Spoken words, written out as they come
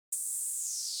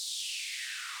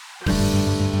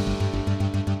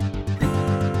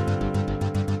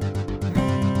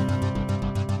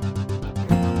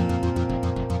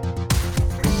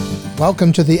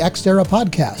Welcome to the Xterra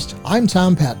podcast. I'm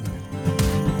Tom Patton.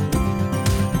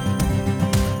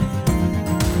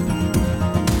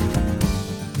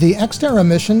 The Xterra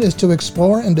mission is to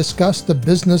explore and discuss the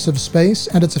business of space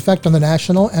and its effect on the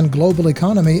national and global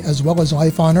economy as well as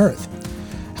life on Earth.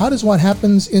 How does what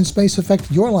happens in space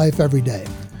affect your life every day?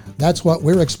 That's what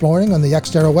we're exploring on the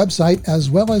Xterra website as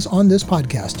well as on this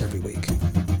podcast every week.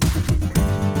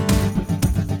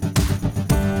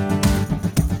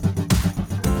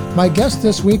 My guest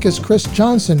this week is Chris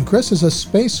Johnson. Chris is a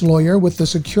space lawyer with the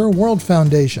Secure World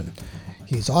Foundation.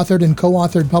 He's authored and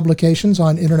co-authored publications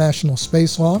on international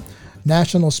space law,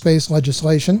 national space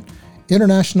legislation,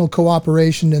 international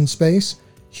cooperation in space,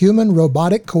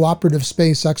 human-robotic cooperative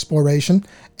space exploration,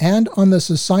 and on the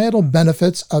societal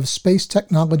benefits of space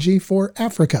technology for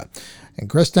Africa. And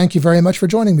Chris, thank you very much for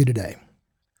joining me today.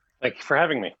 Thank you for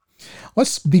having me.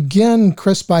 Let's begin,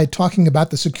 Chris, by talking about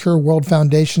the Secure World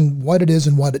Foundation, what it is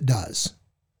and what it does.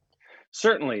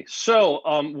 Certainly. So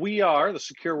the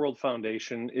Secure World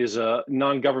Foundation is a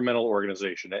non-governmental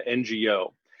organization, an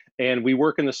NGO, and we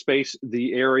work in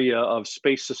the area of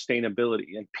space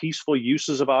sustainability and peaceful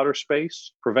uses of outer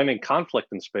space, preventing conflict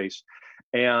in space,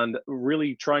 and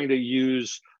really trying to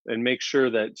use and make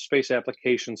sure that space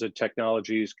applications and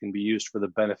technologies can be used for the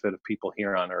benefit of people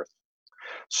here on Earth.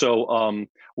 So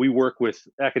we work with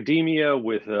academia,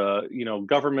 with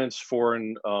governments,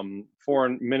 foreign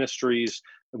ministries,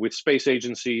 with space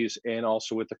agencies, and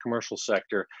also with the commercial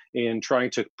sector in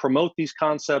trying to promote these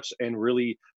concepts and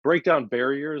really break down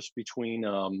barriers between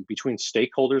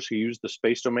stakeholders who use the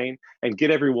space domain and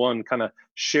get everyone kind of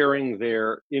sharing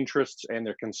their interests and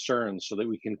their concerns so that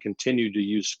we can continue to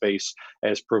use space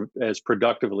as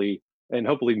productively and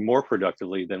hopefully more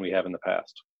productively than we have in the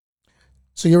past.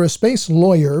 So you're a space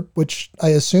lawyer, which I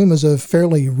assume is a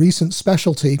fairly recent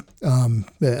specialty,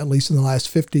 at least in the last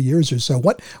 50 years or so.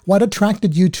 What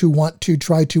attracted you to want to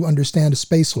try to understand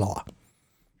space law?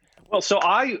 Well, so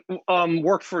I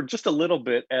worked for just a little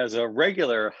bit as a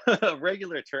regular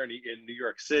attorney in New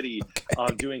York City,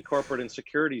 doing corporate and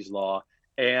securities law.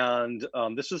 And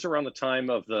this was around the time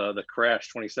of the crash,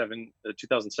 2007,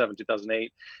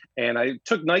 2008. And I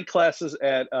took night classes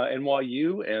at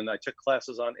NYU, and I took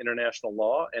classes on international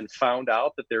law and found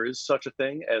out that there is such a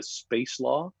thing as space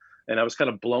law. And I was kind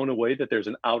of blown away that there's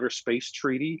an outer space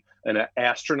treaty and an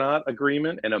astronaut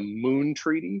agreement and a moon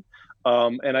treaty.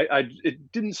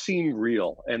 It didn't seem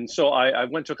real. And so I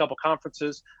went to a couple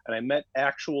conferences and I met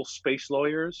actual space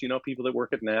lawyers, people that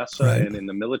work at NASA Right. and in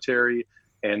the military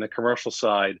and the commercial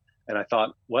side. And I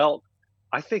thought, well,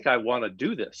 I think I want to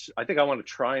do this. I think I want to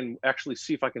try and actually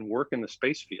see if I can work in the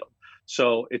space field.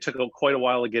 So it took quite a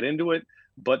while to get into it,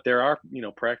 but there are,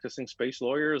 practicing space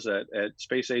lawyers at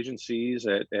space agencies,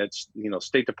 at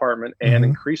State Department, and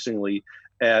increasingly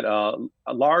at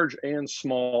large and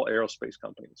small aerospace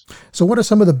companies. So what are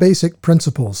some of the basic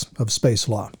principles of space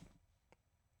law?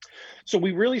 So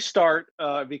we really start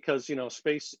because,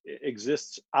 space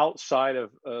exists outside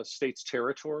of state's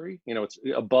territory. It's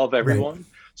above everyone. Right.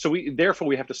 So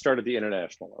we have to start at the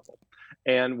international level.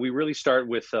 And we really start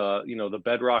with, the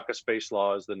bedrock of space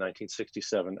law is the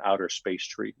 1967 Outer Space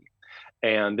Treaty.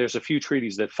 And there's a few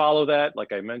treaties that follow that,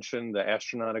 like I mentioned, the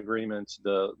astronaut agreements,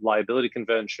 the liability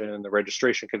convention, the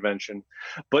registration convention.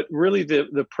 But really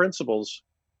the principles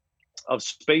of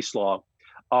space law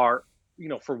are,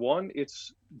 for one,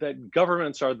 it's that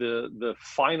governments are the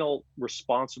final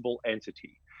responsible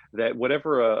entity, that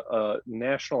whatever a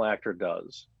national actor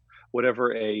does,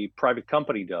 whatever a private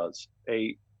company does,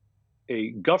 a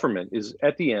government is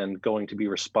at the end going to be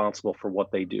responsible for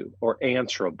what they do or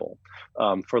answerable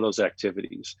for those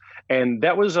activities. And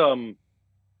that was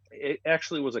it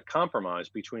actually was a compromise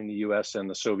between the US and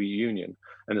the Soviet Union.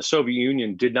 And the Soviet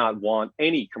Union did not want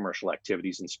any commercial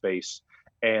activities in space.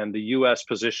 And the US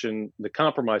position, the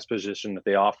compromise position that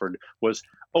they offered was,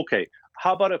 okay,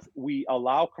 how about if we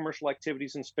allow commercial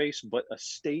activities in space, but a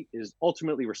state is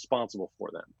ultimately responsible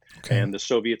for them? Okay. And the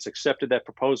Soviets accepted that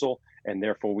proposal, and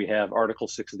therefore we have Article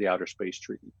 6 of the Outer Space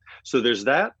Treaty. So there's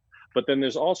that, but then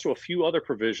there's also a few other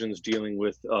provisions dealing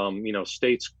with,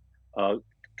 states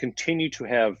continue to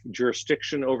have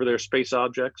jurisdiction over their space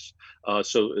objects.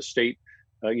 So a state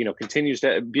continues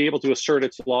to be able to assert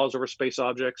its laws over space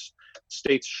objects.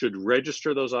 States should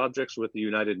register those objects with the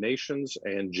United Nations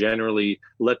and generally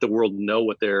let the world know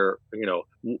what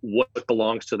what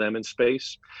belongs to them in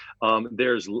space.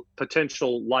 There's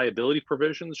potential liability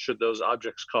provisions should those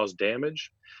objects cause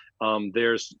damage.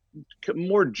 There's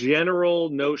more general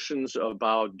notions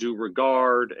about due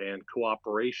regard and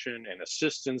cooperation and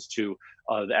assistance to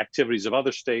the activities of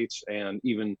other states, and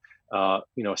even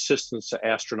assistance to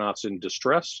astronauts in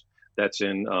distress. That's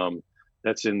in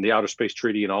That's in the Outer Space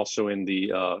Treaty and also in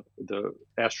the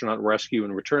Astronaut Rescue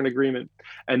and Return Agreement.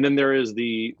 And then there is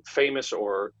the famous,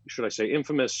 or should I say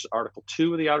infamous, Article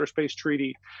 2 of the Outer Space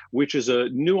Treaty, which is a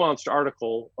nuanced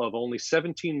article of only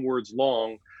 17 words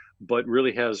long, but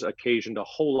really has occasioned a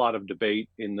whole lot of debate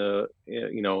in the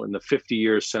in the 50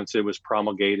 years since it was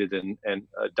promulgated and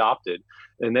adopted.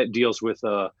 And that deals with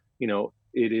it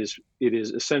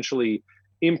is essentially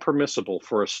impermissible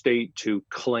for a state to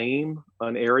claim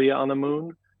an area on the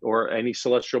moon or any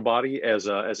celestial body as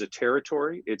a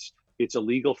territory. It's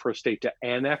illegal for a state to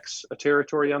annex a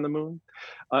territory on the moon,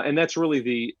 and that's really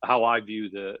the how I view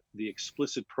the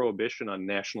explicit prohibition on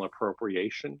national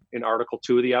appropriation in Article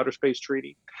 2 of the Outer Space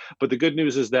Treaty. But the good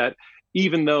news is that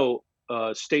even though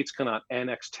states cannot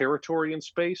annex territory in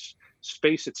space,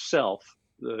 space itself,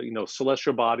 the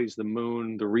celestial bodies, the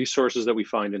moon, the resources that we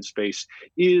find in space,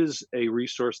 is a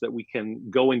resource that we can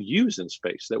go and use in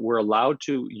space, that we're allowed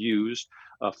to use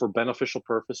for beneficial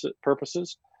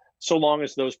purposes, so long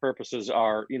as those purposes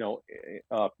are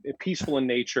peaceful in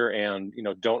nature and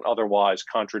don't otherwise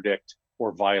contradict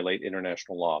or violate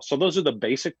international law. So those are the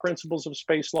basic principles of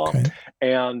space law. Okay.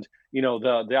 And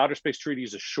the Outer Space Treaty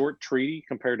is a short treaty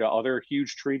compared to other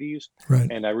huge treaties. Right.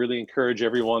 And I really encourage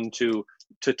everyone to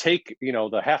take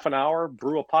the half an hour,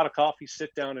 brew a pot of coffee,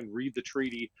 sit down and read the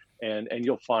treaty, and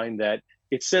you'll find that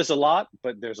it says a lot,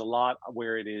 but there's a lot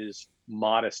where it is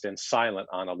modest and silent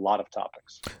on a lot of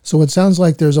topics. So it sounds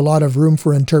like there's a lot of room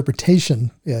for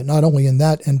interpretation, not only in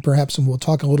that, and perhaps, and we'll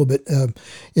talk a little bit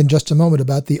in just a moment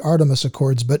about the Artemis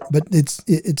Accords, but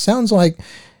it sounds like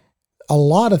a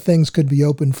lot of things could be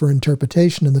open for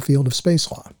interpretation in the field of space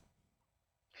law.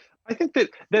 I think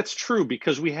that's true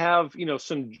because we have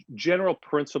some general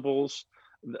principles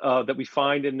that we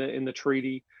find in the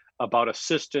treaty about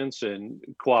assistance and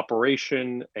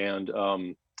cooperation and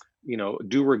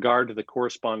due regard to the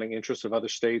corresponding interests of other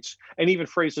states, and even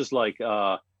phrases like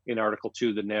in Article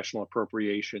 2, the national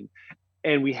appropriation.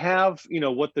 And we have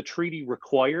what the treaty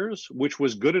requires, which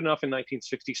was good enough in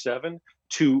 1967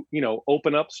 to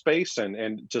open up space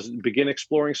and just begin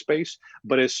exploring space.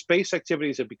 But as space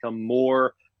activities have become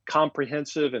more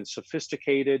comprehensive and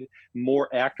sophisticated, more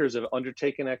actors have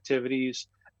undertaken activities,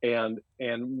 and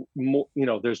more,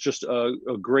 there's just a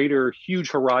greater, huge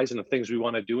horizon of things we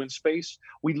want to do in space.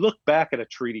 We look back at a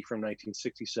treaty from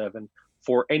 1967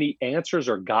 for any answers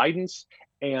or guidance,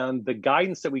 and the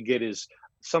guidance that we get is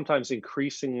sometimes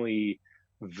increasingly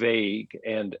vague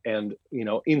and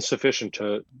insufficient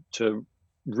to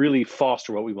really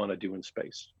foster what we want to do in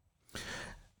space.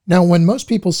 Now, when most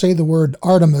people say the word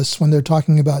Artemis when they're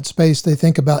talking about space, they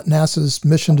think about NASA's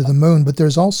mission to the moon, but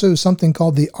there's also something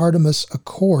called the Artemis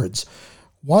Accords.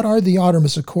 What are the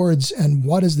Artemis Accords, and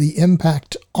what is the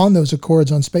impact on those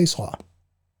accords on space law?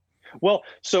 Well,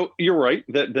 so you're right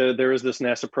that there is this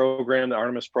NASA program, the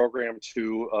Artemis program,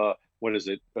 to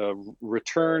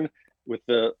return with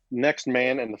the next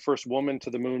man and the first woman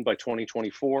to the moon by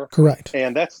 2024. Correct.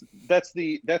 And that's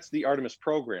the Artemis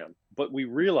program. But we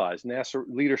realize, NASA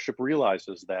leadership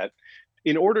realizes that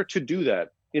in order to do that,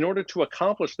 in order to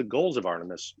accomplish the goals of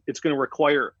Artemis, it's going to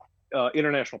require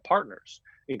international partners,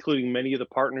 including many of the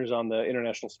partners on the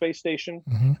International Space Station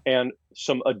and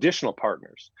some additional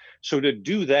partners. So to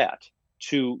do that,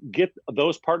 to get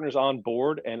those partners on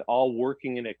board and all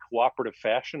working in a cooperative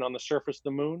fashion on the surface of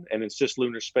the moon and in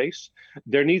cislunar space,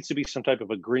 there needs to be some type of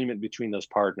agreement between those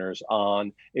partners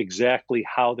on exactly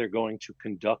how they're going to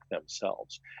conduct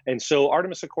themselves. And so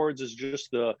Artemis Accords is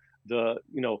just the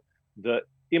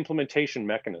implementation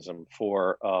mechanism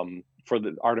for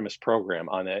the Artemis program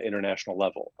on an international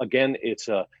level. Again, it's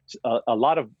a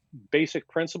lot of basic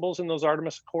principles in those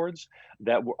Artemis Accords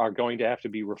that are going to have to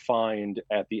be refined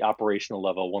at the operational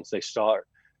level once they start,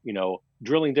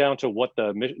 drilling down to what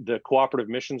the cooperative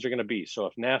missions are going to be. So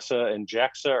if NASA and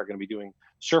JAXA are going to be doing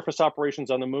surface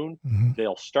operations on the moon,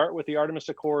 they'll start with the Artemis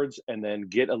Accords and then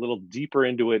get a little deeper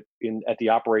into it at the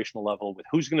operational level with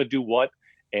who's going to do what.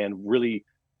 And really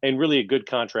a good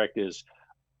contract is,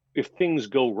 if things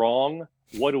go wrong,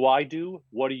 what do I do?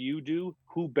 What do you do?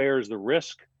 Who bears the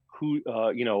risk?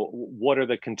 What are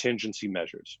the contingency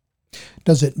measures?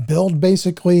 Does it build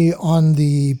basically on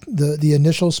the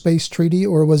initial space treaty,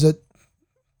 or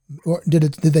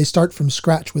did they start from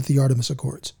scratch with the Artemis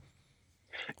Accords?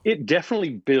 It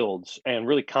definitely builds and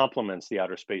really complements the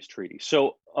Outer Space Treaty.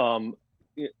 So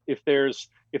if there's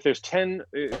 10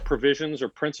 provisions or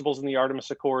principles in the Artemis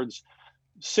Accords,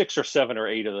 6 or 7 or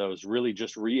 8 of those really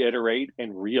just reiterate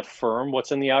and reaffirm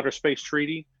what's in the Outer Space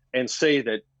Treaty and say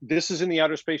that this is in the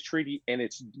Outer Space Treaty and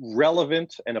it's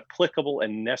relevant and applicable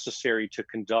and necessary to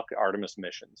conduct Artemis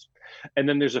missions. And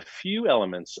then there's a few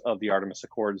elements of the Artemis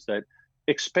Accords that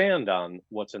expand on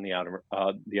what's in the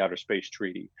Outer Space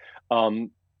Treaty.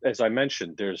 As I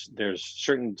mentioned, there's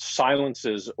certain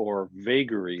silences or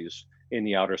vagaries in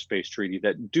the Outer Space Treaty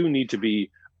that do need to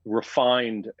be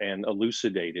refined and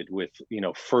elucidated with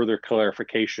further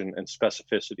clarification and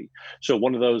specificity. So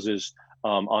one of those is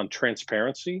on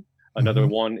transparency. Another Mhm.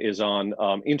 one is on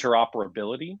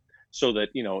interoperability, so that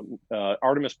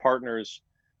Artemis partners,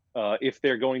 if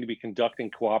they're going to be conducting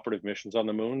cooperative missions on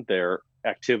the moon, their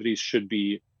activities should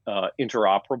be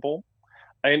interoperable.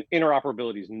 And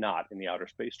interoperability is not in the Outer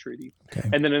Space Treaty. Okay.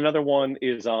 And then another one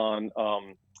is on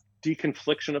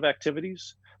deconfliction of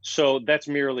activities. So that's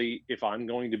merely if I'm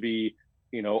going to be,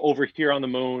 over here on the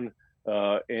moon,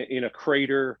 in a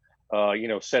crater,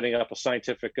 setting up a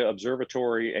scientific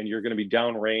observatory, and you're going to be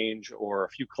downrange or a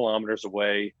few kilometers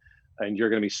away, and you're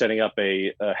going to be setting up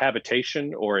a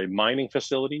habitation or a mining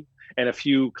facility, and a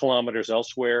few kilometers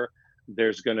elsewhere,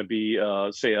 there's going to be,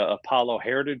 say, a Apollo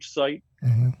heritage site.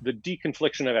 Mhm. The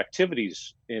deconfliction of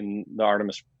activities in the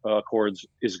Artemis Accords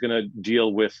is going to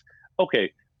deal with,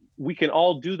 okay, we can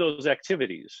all do those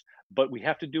activities, but we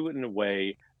have to do it in a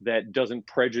way that doesn't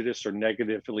prejudice or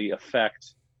negatively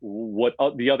affect what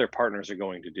the other partners are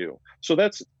going to do. So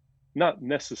that's not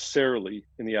necessarily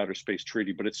in the Outer Space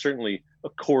Treaty, but it certainly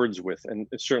accords with, and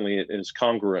it certainly is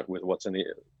congruent with what's in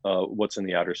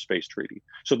the Outer Space Treaty.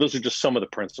 So those are just some of the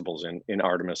principles in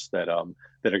Artemis that are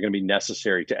going to be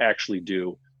necessary to actually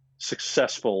do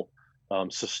successful,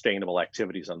 sustainable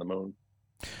activities on the moon.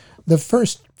 The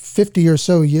first 50 or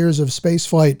so years of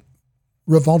spaceflight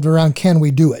revolved around, can we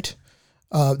do it?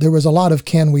 There was a lot of,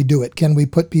 can we do it? Can we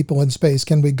put people in space?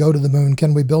 Can we go to the moon?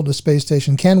 Can we build a space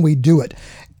station? Can we do it?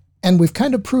 And we've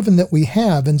kind of proven that we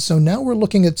have. And so now we're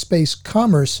looking at space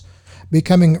commerce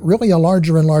becoming really a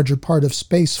larger and larger part of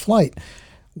space flight.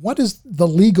 What is the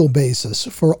legal basis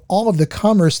for all of the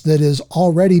commerce that is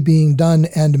already being done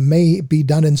and may be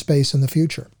done in space in the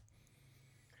future?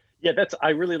 Yeah, I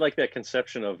really like that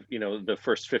conception of, the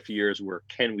first 50 years where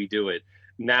can we do it?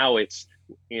 Now it's,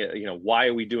 why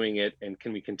are we doing it, and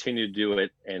can we continue to do it,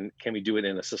 and can we do it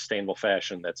in a sustainable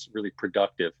fashion that's really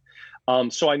productive?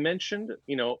 So I mentioned,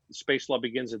 space law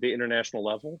begins at the international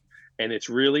level, and it's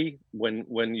really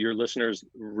when your listeners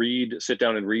sit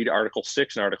down and read Article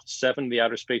 6 and Article 7 of the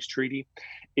Outer Space Treaty,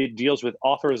 it deals with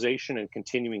authorization and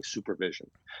continuing supervision.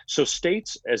 So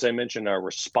states, as I mentioned, are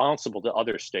responsible to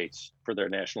other states for their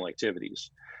national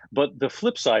activities. But the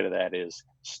flip side of that is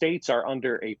states are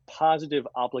under a positive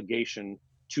obligation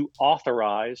to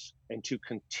authorize and to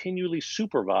continually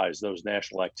supervise those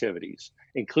national activities,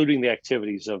 including the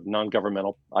activities of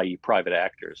non-governmental, i.e. private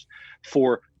actors,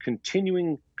 for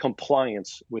continuing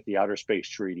compliance with the Outer Space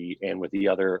Treaty and with the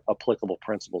other applicable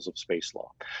principles of space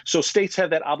law. So states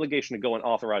have that obligation to go and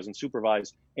authorize and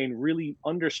supervise and really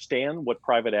understand what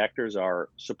private actors are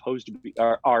supposed to be,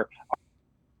 are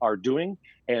doing,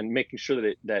 and making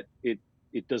sure that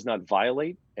it does not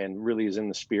violate and really is in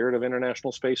the spirit of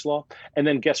international space law. And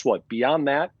then guess what? Beyond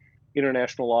that,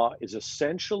 international law is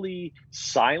essentially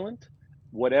silent.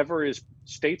 Whatever is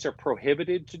states are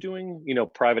prohibited to doing,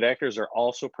 private actors are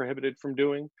also prohibited from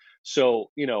doing.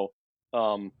 So,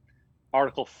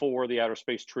 Article 4 of the Outer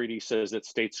Space Treaty says that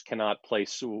states cannot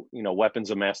place, weapons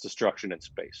of mass destruction in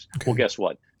space. Okay. Well, guess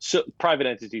what? So private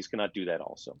entities cannot do that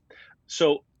also.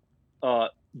 So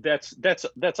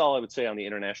that's all I would say on the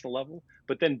international level.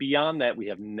 But then beyond that, we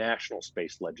have national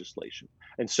space legislation.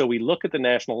 And so we look at the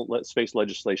national space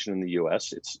legislation in the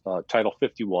U.S. It's Title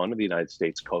 51 of the United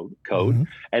States Code, Mhm.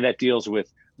 and that deals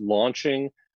with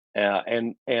launching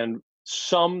and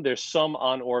there's some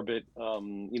on orbit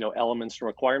elements and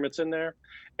requirements in there.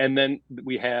 And then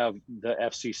we have the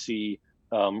FCC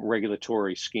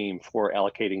regulatory scheme for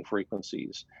allocating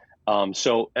frequencies.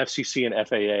 So FCC and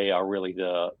FAA are really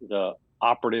the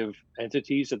operative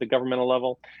entities at the governmental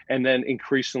level. And then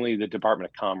increasingly, the Department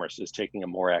of Commerce is taking a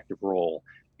more active role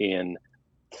in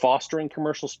fostering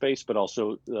commercial space, but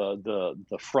also the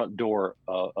front door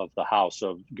of the house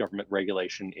of government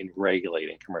regulation in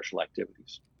regulating commercial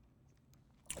activities.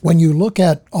 When you look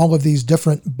at all of these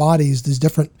different bodies, these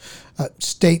different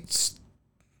states,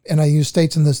 and I use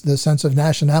states in the sense of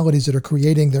nationalities that are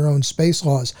creating their own space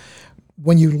laws,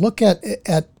 when you look at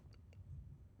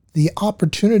the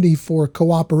opportunity for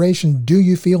cooperation, do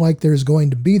you feel like there's going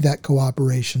to be that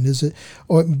cooperation? Is it,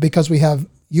 or because we have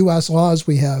U.S. laws,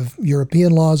 we have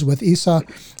European laws with ESA,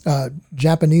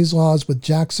 Japanese laws with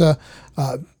JAXA,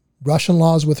 Russian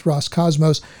laws with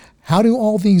Roscosmos. How do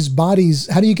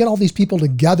you get all these people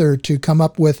together to come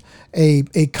up with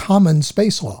a common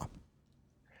space law?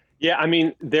 Yeah, I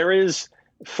mean, there is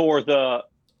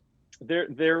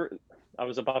I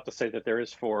was about to say that there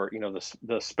is for,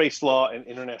 the space law and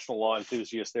international law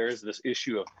enthusiasts, there is this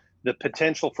issue of the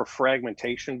potential for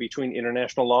fragmentation between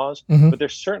international laws, Hmm. but there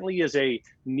certainly is a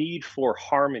need for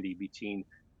harmony between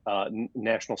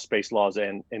national space laws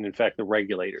and in fact the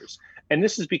regulators. And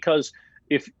this is because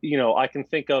if I can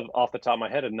think of off the top of my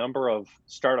head a number of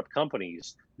startup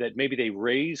companies that maybe they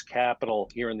raise capital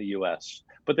here in the US,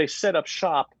 but they set up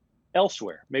shop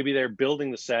elsewhere. Maybe they're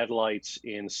building the satellites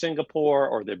in Singapore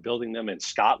or they're building them in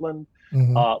Scotland,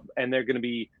 Hmm. and they're going to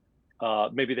be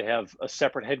maybe they have a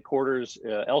separate headquarters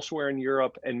elsewhere in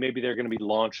Europe, and maybe they're going to be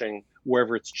launching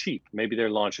wherever it's cheap. Maybe they're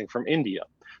launching from India.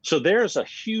 So there's a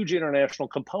huge international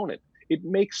component. It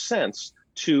makes sense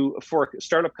for a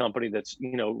startup company that's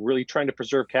really trying to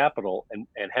preserve capital and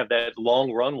have that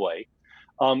long runway,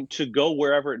 to go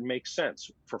wherever it makes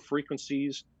sense for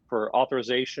frequencies, for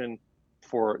authorization,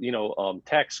 for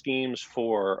tax schemes,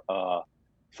 for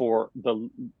the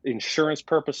insurance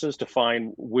purposes, to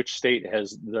find which state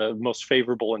has the most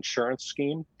favorable insurance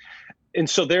scheme. And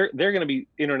so they're going to be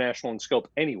international in scope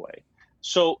anyway.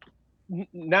 So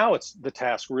now it's the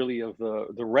task really of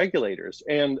the regulators,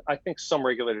 and I think some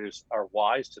regulators are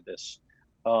wise to this,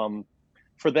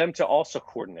 for them to also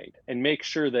coordinate and make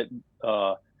sure that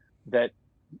that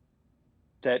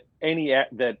that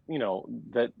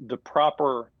the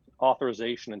proper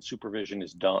authorization and supervision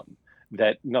is done,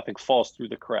 that nothing falls through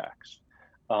the cracks,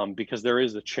 because there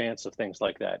is a chance of things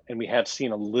like that, and we have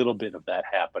seen a little bit of that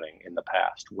happening in the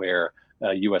past, where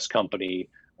a U.S. company,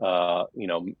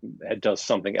 does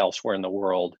something elsewhere in the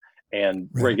world, and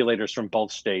Right. regulators from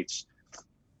both states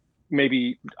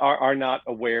maybe are not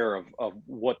aware of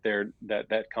what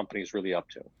that company is really up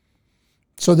to.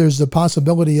 So there's the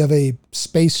possibility of a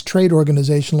space trade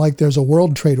organization like there's a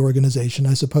World Trade Organization,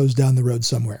 I suppose, down the road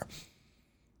somewhere.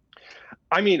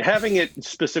 I mean, having it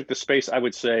specific to space, I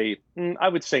would say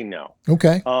no.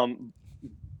 Okay. Um,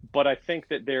 but I think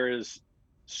that there is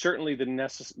certainly the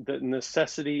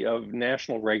necessity of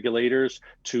national regulators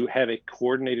to have a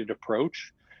coordinated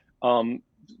approach, um,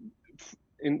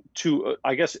 to,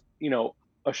 I guess,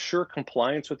 assure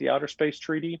compliance with the Outer Space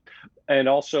Treaty, and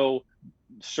also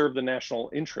serve the national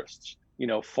interests.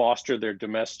 Foster their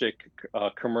domestic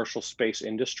commercial space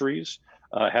industries,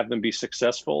 have them be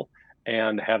successful,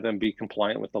 and have them be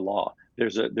compliant with the law.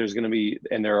 There's going to be,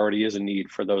 and there already is, a need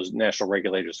for those national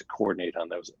regulators to coordinate on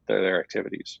their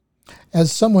activities.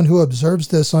 As someone who observes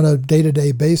this on a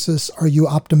day-to-day basis, are you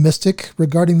optimistic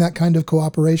regarding that kind of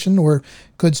cooperation, or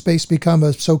could space become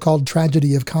a so-called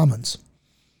tragedy of commons?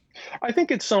 I think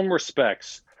in some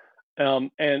respects,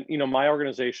 and my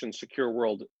organization, Secure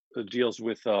World, deals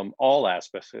with all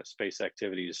aspects of space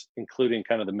activities, including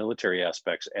kind of the military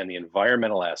aspects and the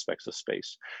environmental aspects of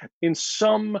space. In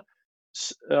some,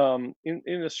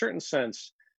 in a certain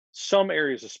sense, some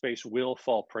areas of space will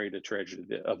fall prey to tragedy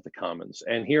of the commons.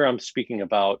 And here I'm speaking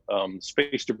about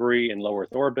space debris in low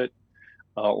Earth orbit,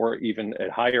 or even at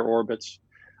higher orbits.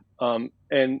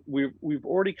 And we've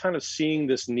already kind of seeing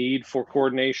this need for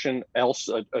coordination, else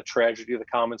a tragedy of the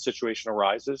commons situation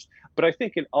arises. But I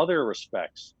think in other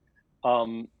respects,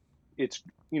 it's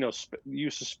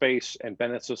use of space and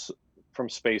benefits from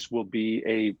space will be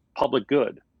a public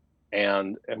good,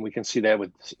 and we can see that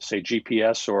with, say,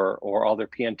 GPS or other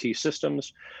PNT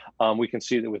systems. We can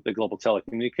see that with the global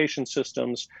telecommunication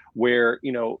systems, where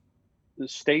the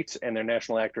states and their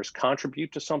national actors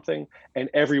contribute to something, and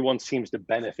everyone seems to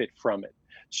benefit from it.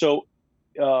 So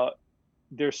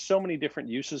there's so many different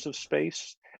uses of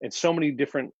space and so many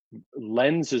different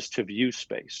lenses to view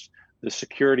space: the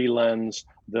security lens,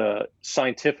 the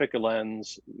scientific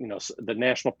lens, the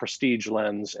national prestige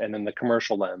lens, and then the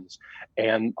commercial lens,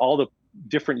 and all the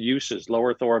different uses, low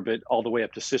Earth orbit, all the way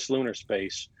up to cislunar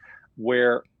space,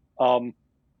 where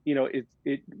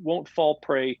it won't fall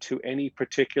prey to any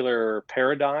particular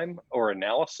paradigm or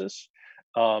analysis.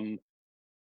 And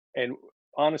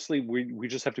honestly, we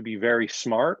just have to be very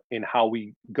smart in how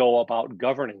we go about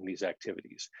governing these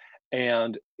activities.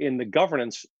 And in the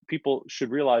governance, people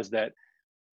should realize that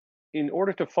in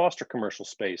order to foster commercial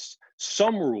space,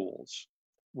 some rules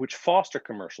which foster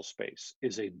commercial space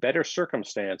is a better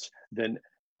circumstance than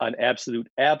an absolute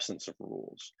absence of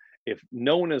rules. If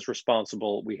no one is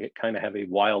responsible, we kind of have a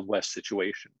Wild West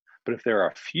situation. But if there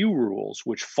are few rules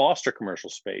which foster commercial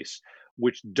space,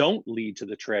 which don't lead to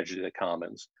the tragedy of the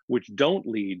commons, which don't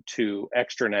lead to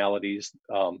externalities,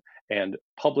 and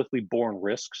publicly borne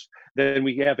risks, then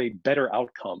we have a better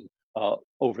outcome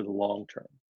over the long term.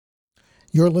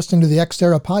 You're listening to the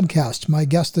Xterra podcast. My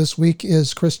guest this week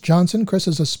is Chris Johnson. Chris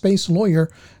is a space lawyer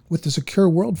with the Secure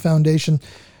World Foundation.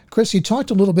 Chris, you talked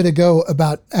a little bit ago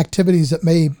about activities that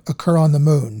may occur on the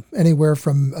moon, anywhere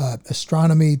from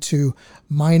astronomy to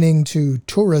mining to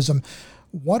tourism.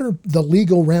 What are the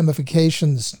legal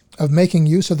ramifications of making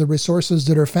use of the resources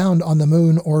that are found on the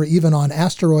moon or even on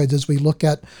asteroids as we look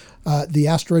at the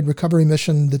asteroid recovery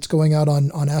mission that's going out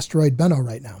on asteroid Bennu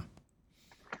right now?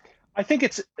 I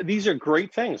think these are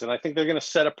great things, and I think they're going to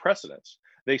set a precedence.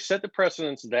 They set the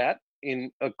precedence that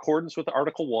in accordance with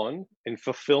Article 1, in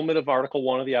fulfillment of Article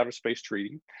 1 of the Outer Space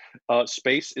Treaty,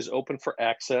 space is open for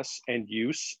access and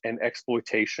use and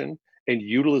exploitation and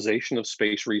utilization of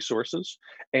space resources.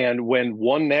 And when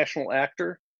one national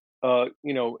actor,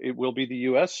 it will be the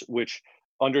US, which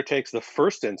undertakes the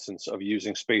first instance of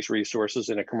using space resources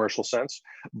in a commercial sense.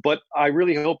 But I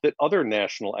really hope that other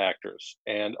national actors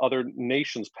and other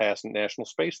nations pass national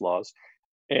space laws,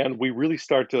 and we really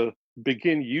start to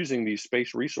begin using these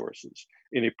space resources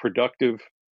in a productive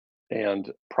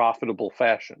and profitable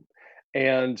fashion.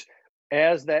 And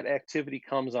as that activity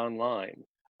comes online,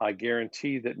 I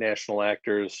guarantee that national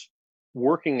actors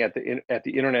working at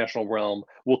the international realm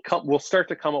will start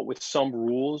to come up with some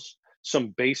rules, some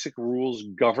basic rules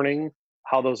governing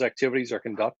how those activities are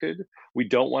conducted. We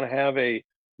don't want to have a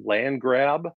land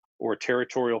grab or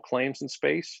territorial claims in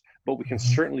space, but we can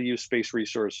certainly use space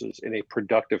resources in a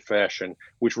productive fashion,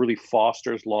 which really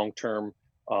fosters long-term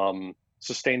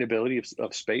sustainability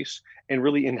of space and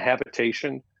really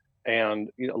inhabitation and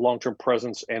long-term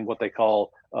presence and what they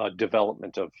call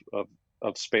development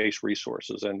of space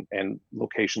resources and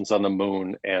locations on the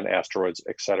moon and asteroids,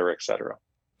 et cetera, et cetera.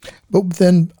 But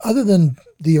then, other than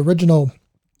the original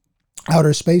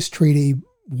Outer Space Treaty,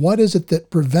 what is it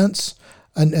that prevents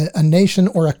a nation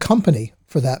or a company,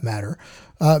 for that matter?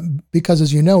 Because,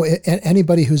 as you know,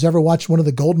 anybody who's ever watched one of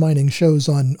the gold mining shows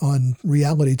on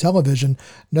reality television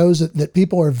knows that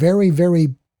people are very,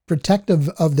 very protective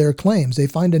of their claims. They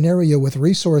find an area with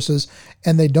resources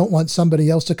and they don't want somebody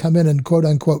else to come in and quote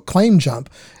unquote claim jump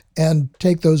and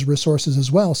take those resources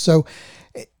as well. So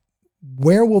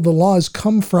where will the laws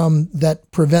come from that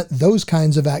prevent those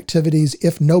kinds of activities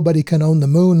if nobody can own the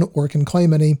moon or can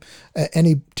claim any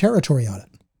territory on it?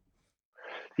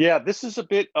 Yeah, this is a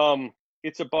bit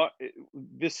it's about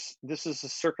this is a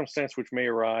circumstance which may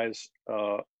arise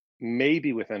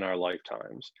maybe within our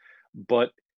lifetimes,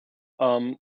 but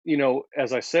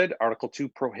as I said, Article 2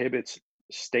 prohibits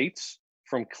states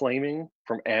from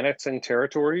annexing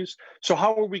territories. So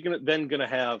how are we going to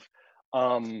have,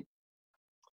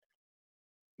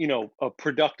 a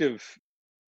productive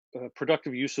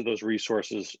use of those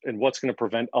resources, and what's going to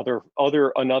prevent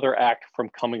another act from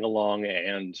coming along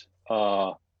and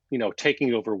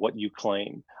taking over what you claim?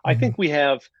 Mm-hmm. I think we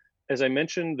have, as I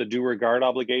mentioned, the due regard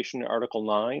obligation in Article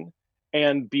 9,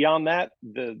 and beyond that,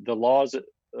 the laws.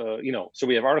 So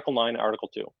we have Article 9, Article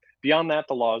 2. Beyond that,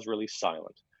 the law is really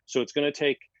silent. So it's going to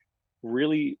take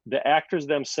really the actors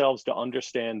themselves to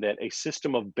understand that a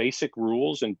system of basic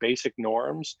rules and basic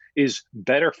norms is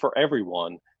better for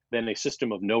everyone than a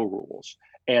system of no rules.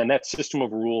 And that system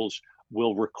of rules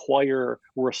will require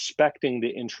respecting the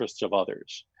interests of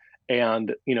others.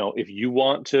 And, if you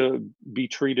want to be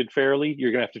treated fairly,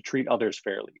 you're going to have to treat others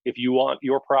fairly. If you want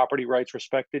your property rights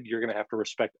respected, you're going to have to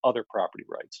respect other property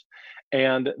rights.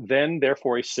 And then,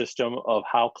 therefore, a system of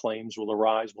how claims will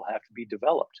arise will have to be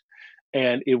developed.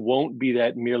 And it won't be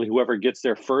that merely whoever gets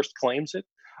there first claims it,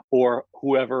 or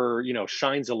whoever,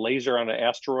 shines a laser on an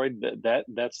asteroid,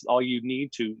 that's all you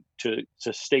need to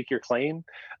stake your claim.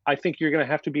 I think you're going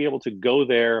to have to be able to go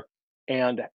there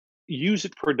and use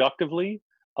it productively.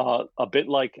 A bit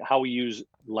like how we use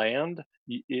land,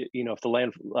 if the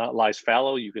land lies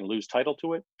fallow, you can lose title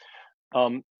to it.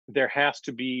 There has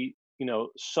to be,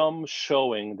 some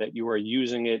showing that you are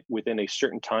using it within a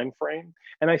certain time frame.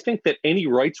 And I think that any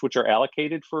rights which are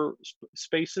allocated for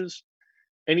spaces,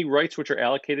 any rights which are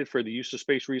allocated for the use of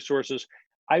space resources,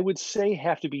 I would say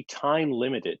have to be time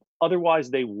limited.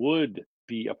 Otherwise, they would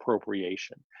be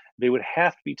appropriation. They would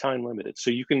have to be time limited.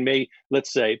 So you can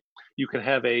let's say you can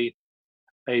have a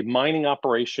mining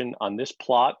operation on this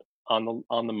plot on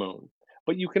the moon,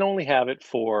 but you can only have it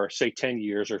for, say, 10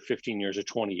 years or 15 years or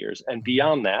 20 years. And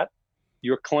beyond that,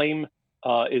 your claim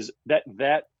is that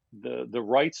the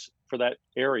rights for that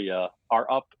area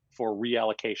are up for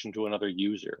reallocation to another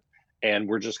user. And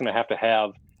we're just going to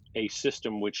have a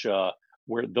system where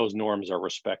those norms are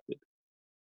respected.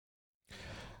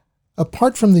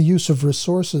 Apart from the use of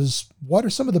resources, what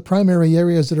are some of the primary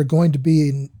areas that are going to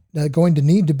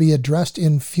need to be addressed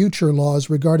in future laws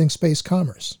regarding space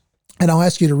commerce? And I'll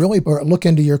ask you to really look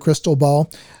into your crystal ball.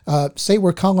 Say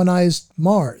we're colonized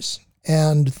Mars,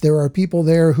 and there are people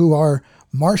there who are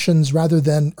Martians rather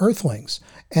than Earthlings,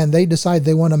 and they decide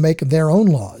they want to make their own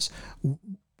laws.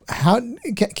 How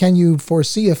can you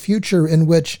foresee a future in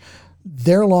which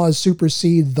their laws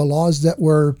supersede the laws that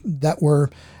were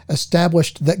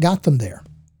established that got them there?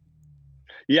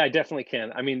 Yeah, I definitely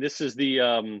can. I mean, this is the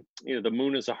the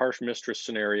moon is a harsh mistress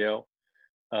scenario,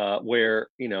 where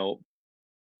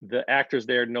the actors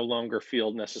there no longer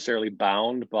feel necessarily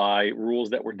bound by rules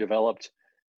that were developed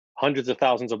hundreds of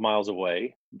thousands of miles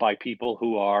away by people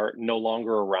who are no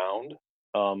longer around,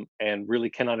 and really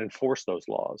cannot enforce those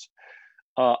laws.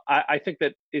 I think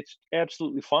that it's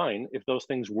absolutely fine if those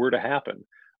things were to happen.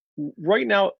 Right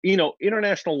now,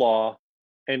 international law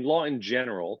and law in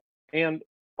general, and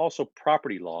also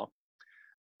property law,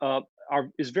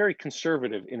 is very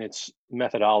conservative in its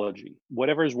methodology.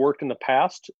 Whatever has worked in the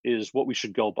past is what we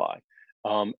should go by,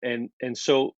 and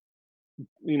so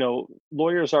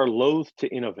lawyers are loath to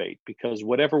innovate because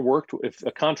whatever worked, if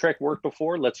a contract worked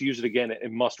before, let's use it again.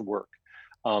 It must work,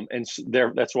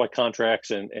 that's why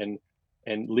contracts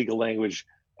and legal language,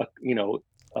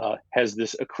 has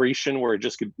this accretion where it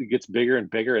gets bigger and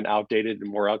bigger and outdated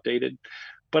and more outdated.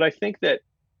 But I think that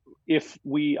if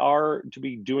we are to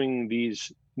be doing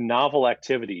these novel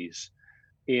activities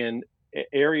in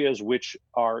areas which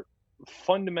are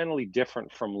fundamentally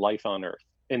different from life on Earth,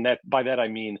 and that by that I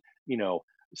mean,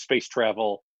 space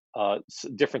travel,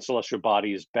 different celestial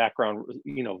bodies, background,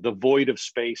 the void of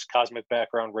space, cosmic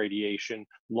background radiation,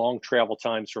 long travel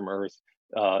times from Earth,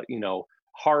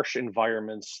 harsh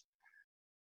environments.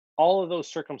 All of those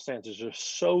circumstances are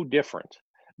so different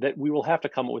that we will have to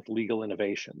come up with legal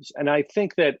innovations. And I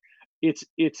think that it's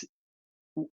it's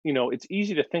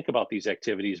easy to think about these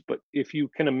activities, but if you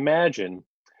can imagine,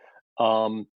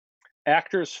 um,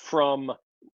 actors from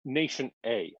nation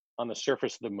A on the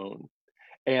surface of the moon,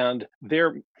 and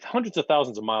they're hundreds of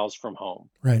thousands of miles from home.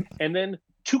 Right. And then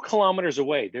 2 kilometers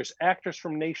away, there's actors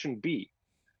from nation B.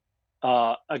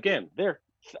 Again, they're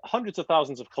hundreds of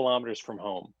thousands of kilometers from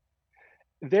home.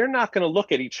 They're not going to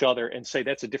look at each other and say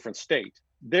that's a different state.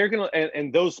 They're going to,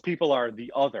 and those people are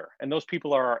the other, and those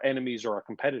people are our enemies or our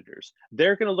competitors.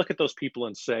 They're going to look at those people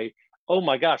and say, oh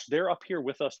my gosh, they're up here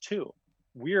with us too.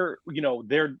 They're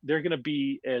going to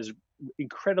be as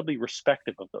incredibly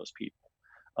respective of those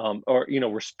people, or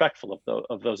respectful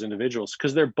of those individuals,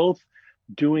 because they're both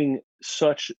doing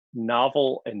such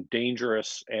novel and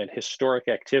dangerous and historic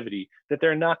activity that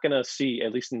they're not going to see,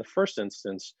 at least in the first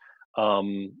instance,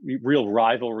 real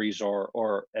rivalries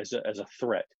or as a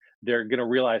threat. They're going to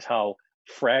realize how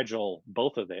fragile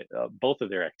both of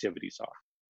their activities are.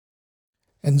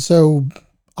 And so,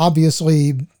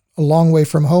 obviously, a long way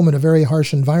from home in a very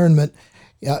harsh environment,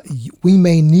 we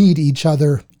may need each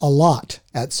other a lot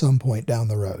at some point down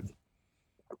the road.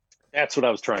 That's what I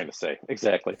was trying to say.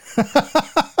 Exactly.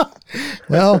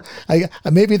 Well,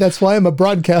 maybe that's why I'm a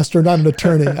broadcaster, not an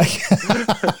attorney.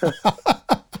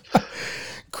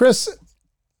 Chris,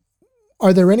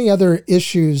 are there any other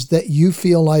issues that you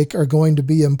feel like are going to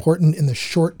be important in the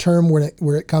short term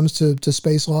where it comes to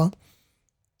space law?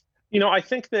 I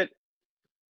think that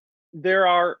there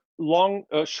are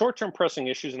short-term pressing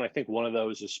issues, and I think one of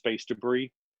those is space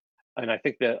debris. And I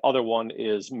think the other one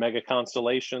is mega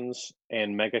constellations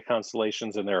and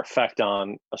their effect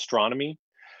on astronomy.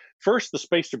 First, the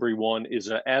space debris one is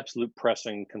an absolute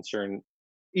pressing concern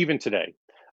even today.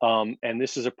 And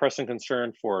this is a pressing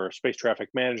concern for space traffic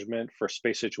management, for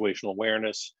space situational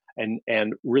awareness, and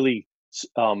really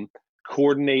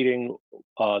coordinating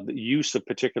the use of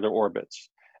particular orbits.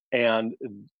 And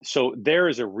so there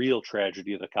is a real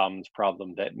tragedy of the commons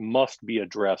problem that must be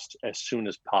addressed as soon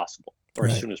as possible, or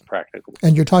as Right. soon as practical.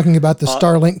 And you're talking about the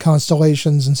Starlink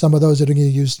constellations and some of those that are going to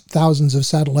use thousands of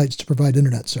satellites to provide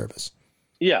internet service.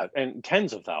 Yeah, and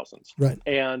tens of thousands. Right.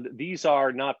 And these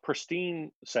are not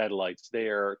pristine satellites. They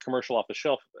are commercial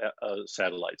off-the-shelf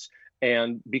satellites.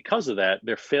 And because of that,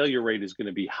 their failure rate is going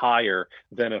to be higher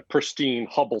than a pristine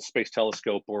Hubble Space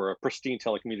Telescope or a pristine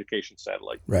telecommunications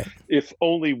satellite. Right. If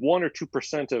only 1 or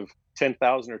 2% of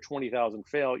 10,000 or 20,000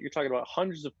 fail, you're talking about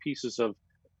hundreds of pieces of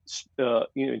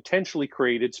intentionally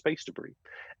created space debris.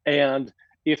 And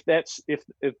if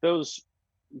those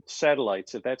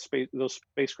satellites, those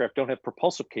spacecraft don't have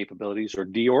propulsive capabilities or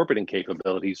deorbiting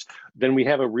capabilities, then we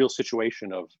have a real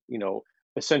situation of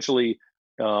essentially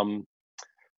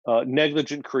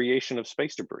negligent creation of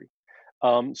space debris.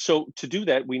 So to do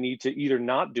that, we need to either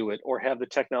not do it or have the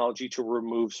technology to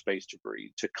remove space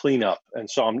debris, to clean up. And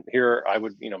so I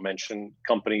would mention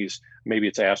companies. Maybe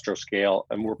it's Astroscale,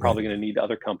 and we're probably going to need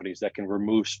other companies that can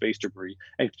remove space debris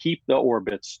and keep the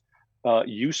orbits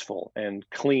useful and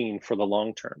clean for the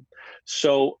long term.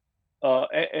 So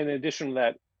in addition to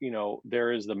that,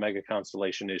 there is the mega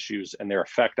constellation issues and their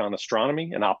effect on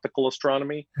astronomy and optical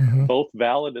astronomy, Mm-hmm. both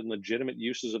valid and legitimate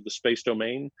uses of the space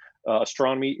domain.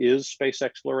 Astronomy is space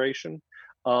exploration,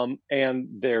 and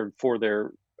therefore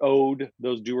they're owed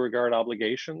those due regard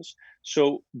obligations.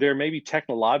 So there may be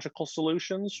technological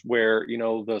solutions where,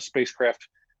 the spacecraft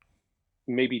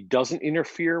maybe doesn't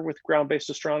interfere with ground-based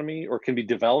astronomy or can be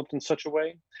developed in such a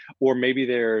way, or maybe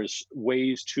there's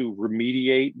ways to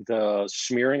remediate the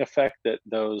smearing effect that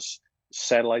those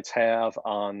satellites have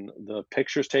on the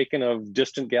pictures taken of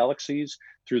distant galaxies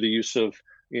through the use of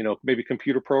maybe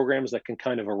computer programs that can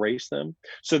kind of erase them.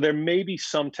 So there may be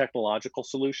some technological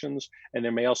solutions, and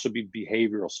there may also be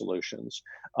behavioral solutions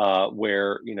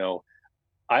where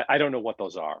I don't know what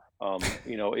those are.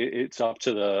 It's up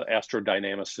to the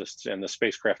astrodynamicists and the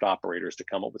spacecraft operators to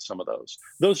come up with some of those.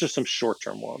 Those are some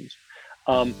short-term ones.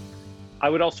 I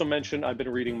would also mention I've been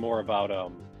reading more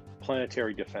about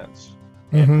planetary defense and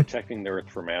Mm-hmm. protecting the Earth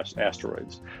from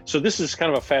asteroids. So this is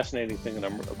kind of a fascinating thing that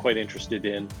I'm quite interested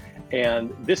in.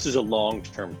 And this is a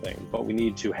long-term thing, but we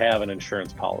need to have an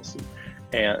insurance policy,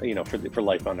 and for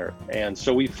life on Earth. And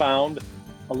so we found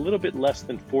a little bit less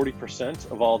than 40%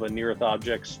 of all the near-Earth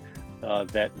objects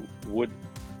that would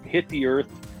hit the Earth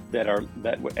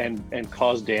and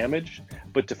cause damage.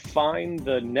 But to find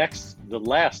the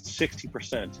last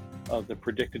 60% of the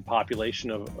predicted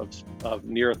population of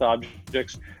near-Earth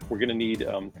objects, we're going to need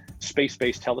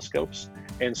space-based telescopes.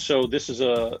 And so this is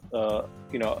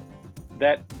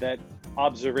that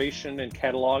observation and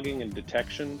cataloging and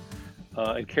detection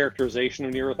and characterization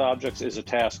of near-Earth objects is a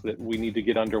task that we need to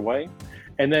get underway.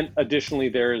 And then additionally,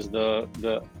 there is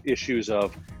the issues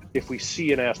of, if we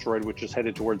see an asteroid which is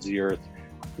headed towards the Earth,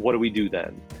 what do we do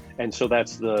then? And so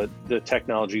that's the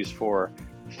technologies for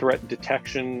threat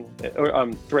detection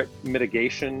or threat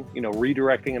mitigation,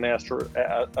 redirecting an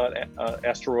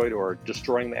asteroid or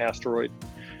destroying the asteroid.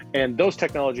 And those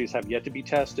technologies have yet to be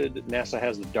tested. NASA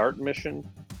has the DART mission,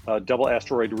 double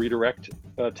asteroid redirect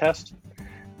test.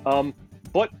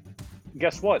 But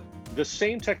guess what? The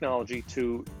same technology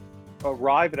to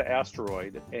arrive at an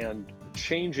asteroid and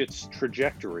change its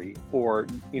trajectory or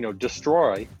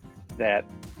destroy that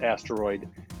asteroid,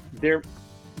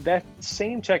 that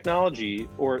same technology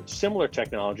or similar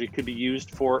technology could be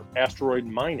used for asteroid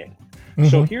mining. Mm-hmm.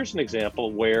 So here's an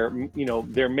example where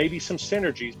there may be some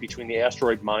synergies between the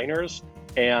asteroid miners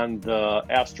and the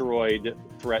asteroid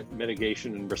threat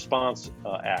mitigation and response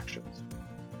actions.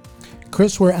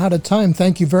 Chris, we're out of time.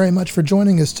 Thank you very much for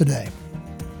joining us today.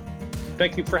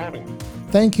 Thank you for having me.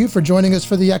 Thank you for joining us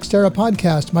for the Xterra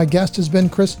podcast. My guest has been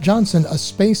Chris Johnson, a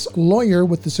space lawyer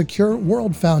with the Secure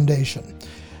World Foundation.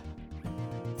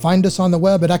 Find us on the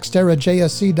web at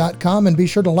xterrajsc.com, and be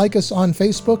sure to like us on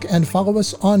Facebook and follow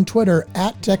us on Twitter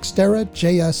at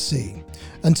xterrajsc.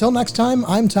 Until next time,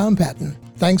 I'm Tom Patton.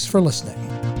 Thanks for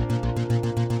listening.